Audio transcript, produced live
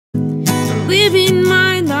living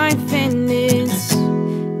my life and it's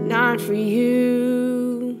not for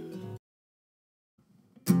you.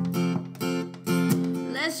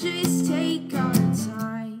 Let's just take our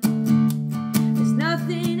time. There's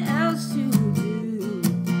nothing else to do.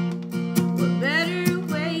 What better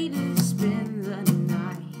way to spend the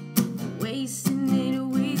night than wasting it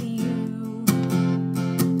with you?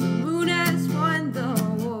 The moon has won the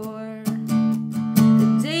war.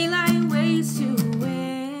 The daylight waits to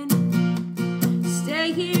win.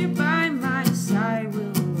 Stay here by my side.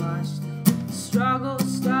 We'll watch the struggle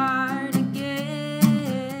start again.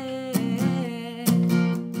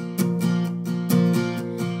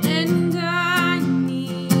 And I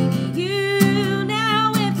need you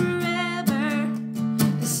now and forever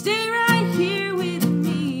to stay right here with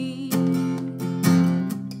me.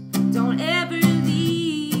 Don't ever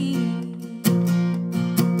leave.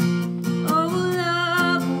 Oh,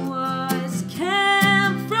 love was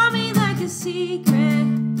kept from me like a secret,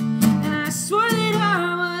 and I swore that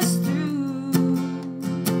I was through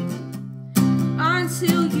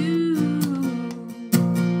until you.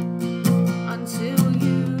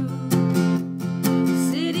 The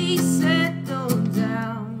city settled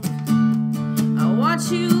down. I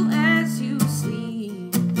watch you as you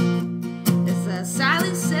sleep. It's a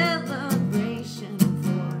silent celebration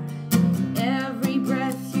for every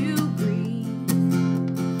breath you breathe.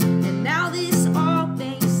 And now this all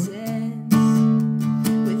makes sense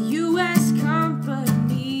with you as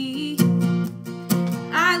company.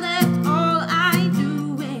 I left all I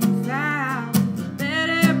do and found the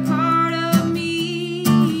better part of me,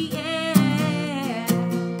 yeah.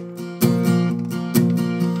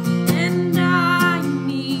 And I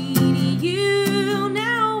need you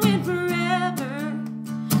now and forever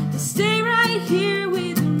to stay right here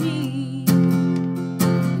with me.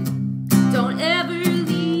 Don't ever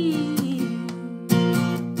leave.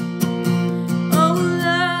 Oh,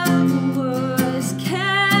 love was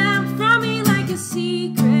kept from me like a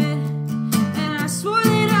secret, and I swore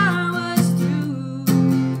that I was through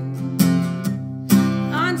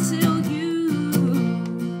until you.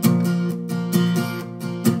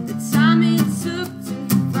 The time it took to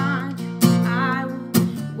find you, I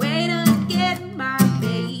would wait again, my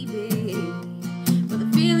baby, for the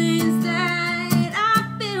feelings that I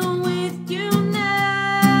feel with you now.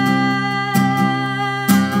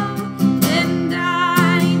 And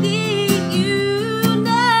I need you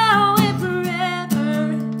now and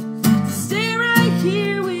forever to stay right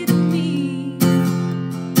here with me.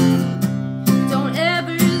 Don't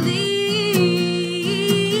ever leave.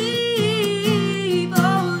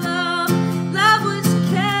 Oh, love was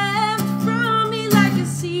kept from me like a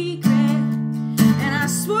secret, and I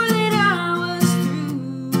swore that I was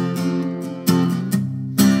through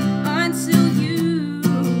until you.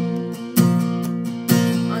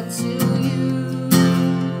 Until you.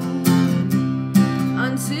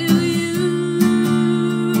 Until you.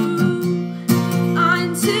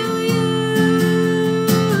 Until you.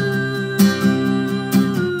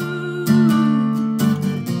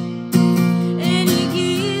 And you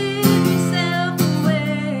give yourself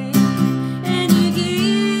away. And you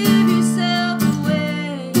give yourself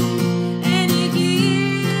away. And you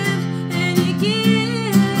give, and you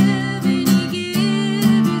give, and you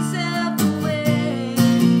give yourself away.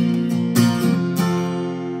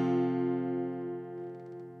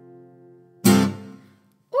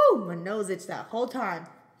 Ooh, my nose itched that whole time.